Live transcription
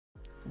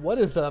What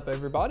is up,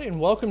 everybody, and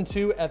welcome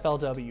to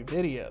FLW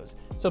Videos.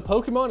 So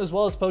Pokemon, as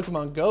well as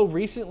Pokemon Go,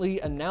 recently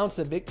announced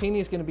that Victini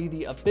is going to be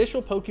the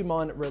official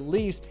Pokemon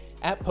released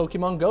at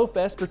Pokemon Go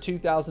Fest for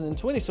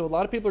 2020. So a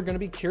lot of people are going to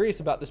be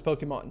curious about this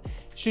Pokemon.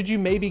 Should you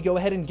maybe go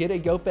ahead and get a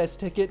Go Fest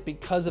ticket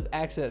because of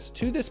access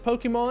to this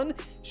Pokemon?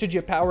 Should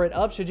you power it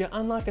up? Should you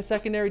unlock a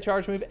secondary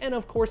charge move? And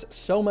of course,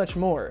 so much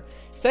more.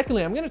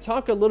 Secondly, I'm going to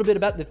talk a little bit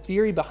about the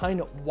theory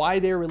behind why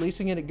they're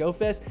releasing it at Go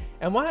Fest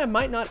and why I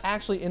might not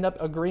actually end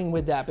up agreeing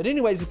with that. But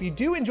anyways, if you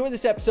do enjoy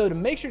this episode,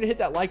 make sure to hit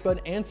that like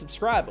button and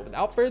subscribe. But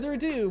without further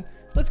ado,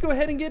 let's go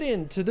ahead and get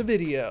into the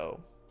video.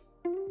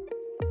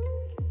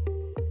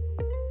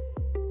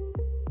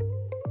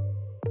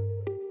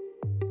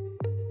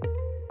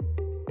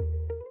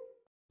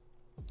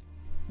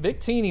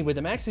 Victini, with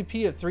a max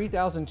CP of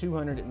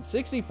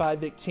 3,265,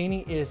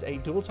 Victini is a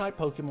dual-type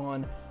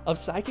Pokemon of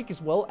Psychic as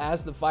well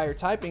as the Fire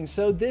typing,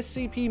 so this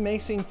CP may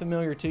seem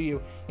familiar to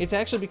you. It's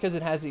actually because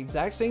it has the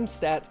exact same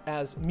stats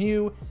as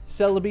Mew,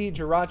 Celebi,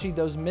 Jirachi,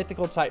 those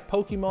mythical type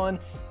Pokemon,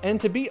 and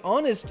to be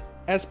honest,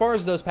 as far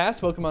as those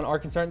past Pokemon are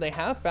concerned, they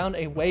have found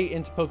a way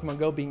into Pokemon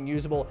Go being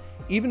usable,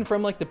 even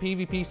from like the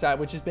PvP side,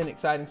 which has been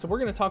exciting. So we're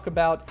going to talk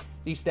about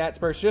the stats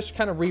first, just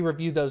kind of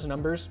re-review those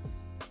numbers.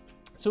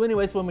 So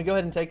anyways, when we go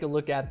ahead and take a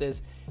look at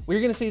this,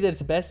 we're going to see that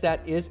its best stat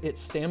is its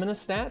stamina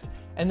stat,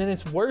 and then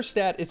its worst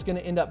stat is going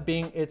to end up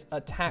being its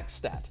attack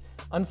stat.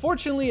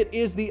 Unfortunately, it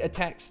is the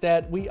attack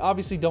stat. We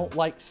obviously don't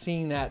like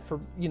seeing that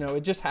for,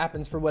 it just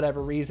happens for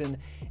whatever reason.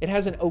 It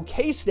has an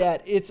okay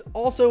stat. It's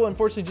also,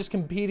 unfortunately, just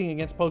competing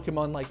against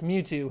Pokemon like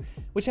Mewtwo,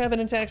 which have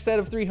an attack stat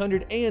of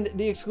 300 and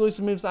the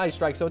exclusive moves Ice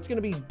Strike. So it's going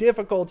to be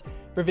difficult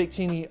for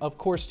Victini, of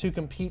course, to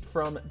compete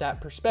from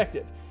that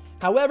perspective.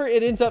 However,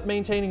 it ends up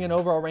maintaining an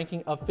overall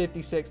ranking of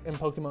 56 in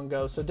Pokemon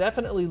Go, so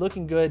definitely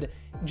looking good,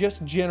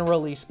 just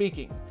generally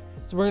speaking.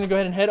 So we're going to go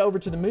ahead and head over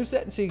to the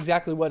moveset and see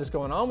exactly what is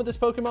going on with this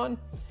Pokemon.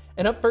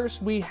 And up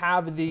first, we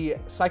have the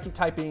Psychic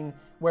typing,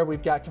 where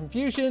we've got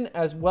Confusion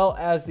as well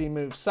as the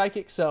move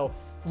Psychic. So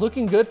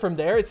looking good from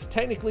there. It's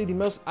technically the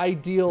most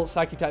ideal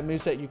Psychic type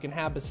moveset you can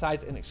have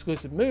besides an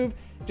exclusive move,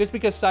 just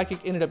because Psychic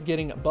ended up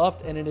getting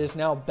buffed and it is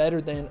now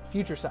better than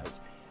Future Sight.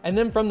 And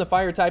then from the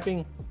Fire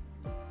typing,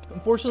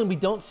 unfortunately, we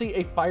don't see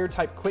a Fire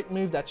type quick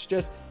move. That's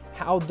just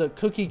how the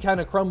cookie kind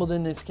of crumbled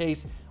in this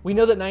case. We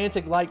know that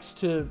Niantic likes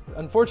to,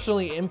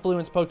 unfortunately,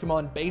 influence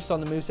Pokemon based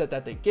on the moveset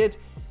that they get.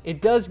 It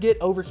does get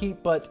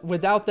Overheat, but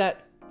without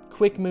that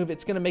quick move,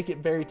 it's going to make it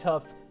very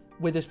tough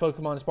with this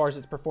Pokemon as far as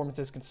its performance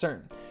is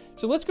concerned.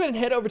 So let's go ahead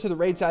and head over to the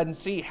raid side and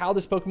see how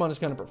this Pokemon is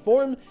going to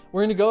perform.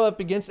 We're going to go up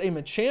against a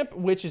Machamp,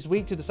 which is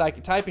weak to the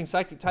Psychic typing.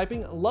 Psychic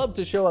typing love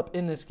to show up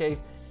in this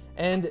case.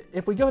 And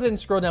if we go ahead and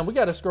scroll down, we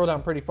got to scroll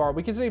down pretty far.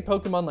 We can see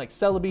Pokemon like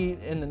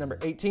Celebi in the number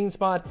 18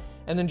 spot,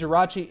 and then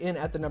Jirachi in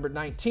at the number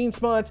 19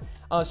 spot.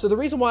 So the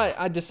reason why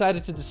I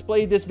decided to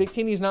display this,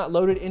 Victini is not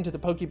loaded into the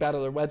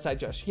PokeBattler website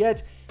just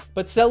yet,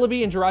 but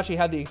Celebi and Jirachi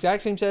have the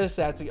exact same set of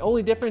stats. The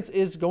only difference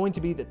is going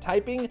to be the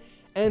typing,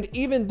 and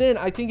even then,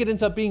 I think it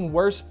ends up being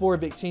worse for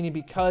Victini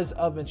because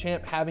of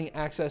Machamp having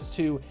access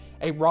to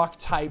a rock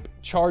type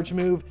charge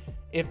move.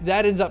 If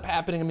that ends up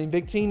happening, I mean,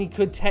 Victini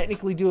could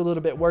technically do a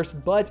little bit worse,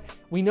 but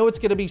we know it's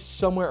going to be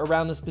somewhere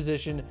around this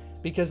position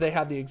because they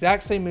have the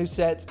exact same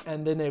movesets,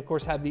 and then they, of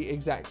course, have the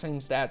exact same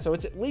stats. So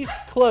it's at least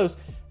close,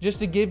 just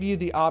to give you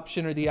the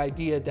option or the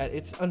idea that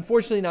it's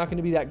unfortunately not going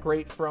to be that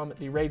great from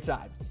the raid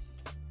side.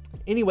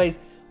 Anyways,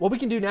 what we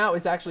can do now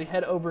is actually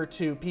head over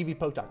to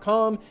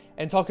pvpoke.com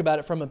and talk about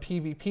it from a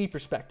PvP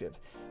perspective.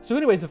 So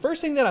anyways, the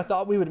first thing that I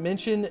thought we would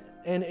mention,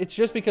 and it's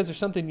just because there's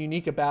something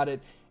unique about it,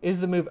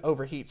 is the move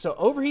Overheat. So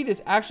Overheat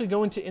is actually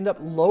going to end up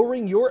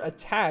lowering your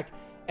attack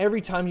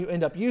every time you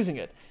end up using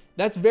it.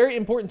 That's very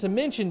important to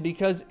mention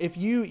because if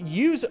you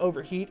use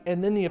Overheat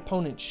and then the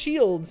opponent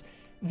shields,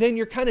 then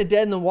you're kind of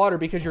dead in the water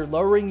because you're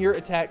lowering your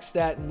attack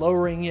stat and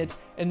lowering it,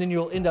 and then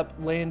you'll end up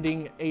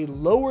landing a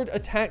lowered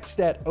attack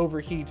stat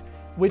Overheat,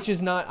 which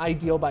is not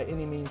ideal by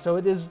any means. So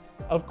it is,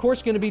 of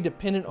course, going to be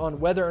dependent on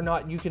whether or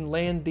not you can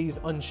land these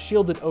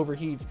unshielded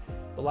Overheats.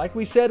 But like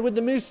we said with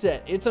the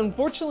moveset, it's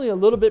unfortunately a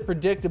little bit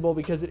predictable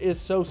because it is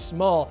so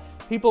small.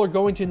 People are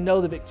going to know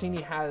that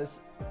Victini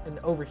has an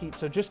Overheat,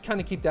 so just kind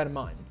of keep that in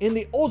mind. In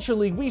the Ultra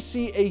League, we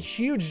see a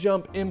huge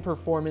jump in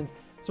performance,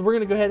 so we're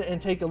going to go ahead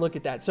and take a look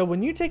at that. So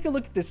when you take a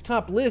look at this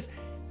top list,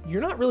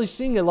 you're not really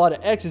seeing a lot of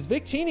X's.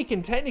 Victini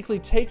can technically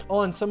take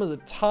on some of the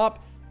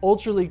top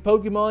Ultra League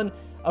Pokemon.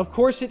 Of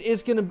course, it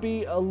is going to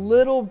be a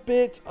little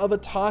bit of a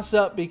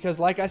toss-up because,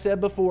 like I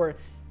said before,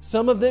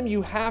 some of them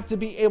you have to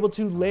be able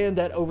to land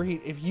that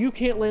Overheat. If you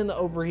can't land the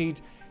Overheat,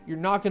 you're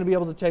not going to be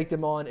able to take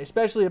them on,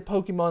 especially a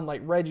Pokemon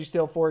like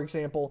Registeel, for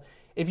example.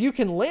 If you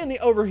can land the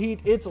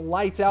Overheat, it's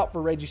lights out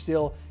for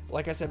Registeel.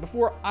 Like I said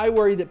before, I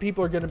worry that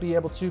people are going to be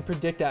able to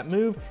predict that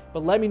move,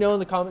 but let me know in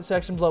the comment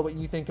section below what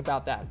you think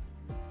about that.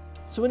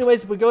 So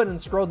anyways, if we go ahead and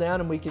scroll down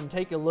and we can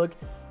take a look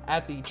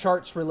at the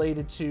charts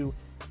related to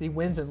the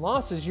wins and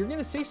losses, you're going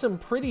to see some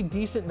pretty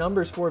decent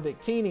numbers for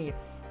Victini.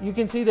 You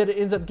can see that it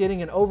ends up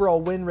getting an overall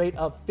win rate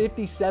of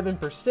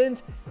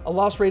 57%, a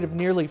loss rate of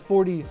nearly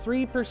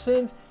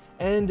 43%,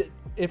 And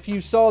if you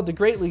saw the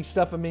Great League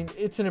stuff, I mean,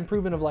 it's an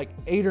improvement of like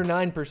 8 or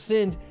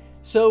 9%.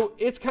 So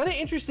it's kind of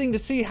interesting to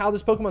see how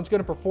this Pokemon's going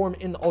to perform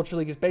in the Ultra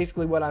League is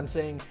basically what I'm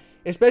saying,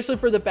 especially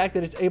for the fact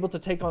that it's able to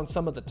take on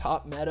some of the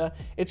top meta.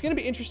 It's going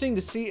to be interesting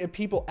to see if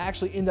people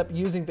actually end up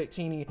using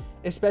Victini,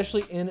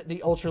 especially in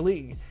the Ultra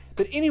League.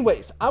 But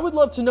anyways, I would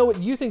love to know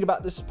what you think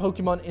about this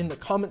Pokemon in the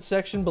comment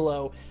section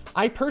below.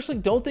 I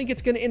personally don't think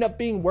it's going to end up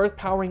being worth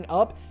powering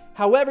up.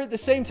 However, at the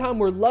same time,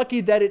 we're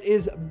lucky that it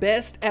is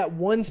best at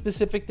one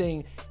specific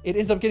thing. It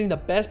ends up getting the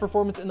best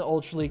performance in the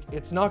Ultra League.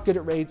 It's not good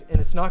at raids,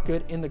 and it's not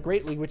good in the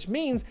Great League, which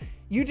means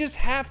you just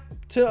have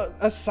to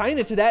assign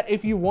it to that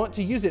if you want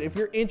to use it. If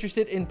you're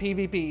interested in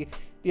PvP,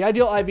 the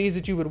ideal IVs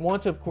that you would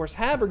want to, of course,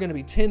 have are going to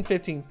be 10,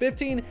 15,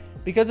 15.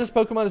 Because this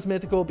Pokemon is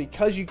mythical,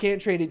 because you can't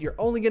trade it, you're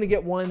only going to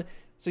get one.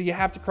 So you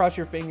have to cross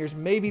your fingers.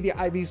 Maybe the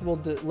IVs will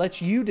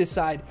let you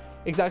decide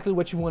exactly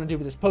what you want to do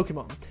with this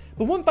Pokemon.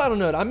 But one final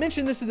note, I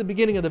mentioned this at the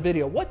beginning of the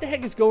video. What the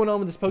heck is going on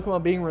with this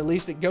Pokemon being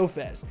released at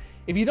GoFest?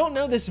 If you don't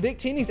know this,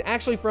 Victini is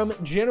actually from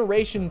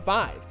Generation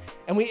 5.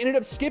 And we ended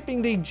up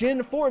skipping the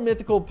Gen 4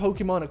 mythical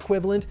Pokemon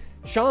equivalent,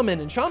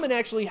 Shaman. And Shaman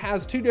actually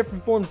has two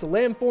different forms, the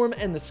Land form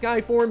and the Sky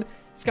form.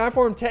 Sky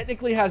form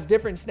technically has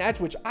different stats,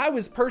 which I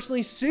was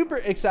personally super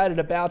excited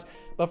about,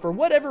 but for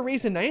whatever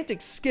reason,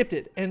 Niantic skipped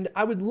it, and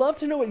I would love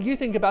to know what you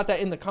think about that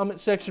in the comment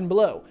section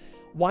below.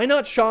 Why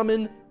not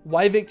Shaman?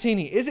 Why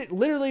Victini? Is it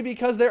literally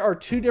because there are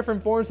two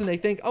different forms and they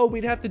think, oh,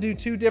 we'd have to do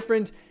two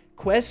different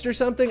quests or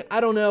something? I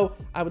don't know.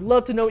 I would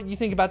love to know what you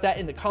think about that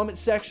in the comment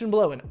section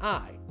below, and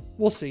I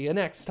will see you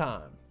next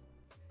time.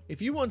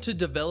 If you want to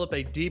develop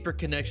a deeper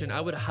connection, I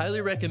would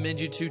highly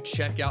recommend you to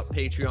check out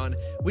Patreon.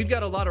 We've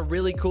got a lot of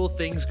really cool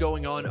things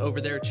going on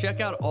over there.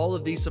 Check out all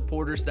of these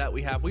supporters that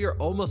we have. We are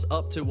almost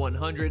up to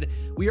 100.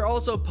 We are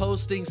also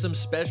posting some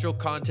special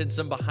content,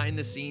 some behind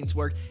the scenes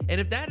work.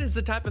 And if that is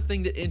the type of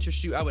thing that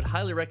interests you, I would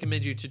highly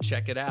recommend you to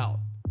check it out.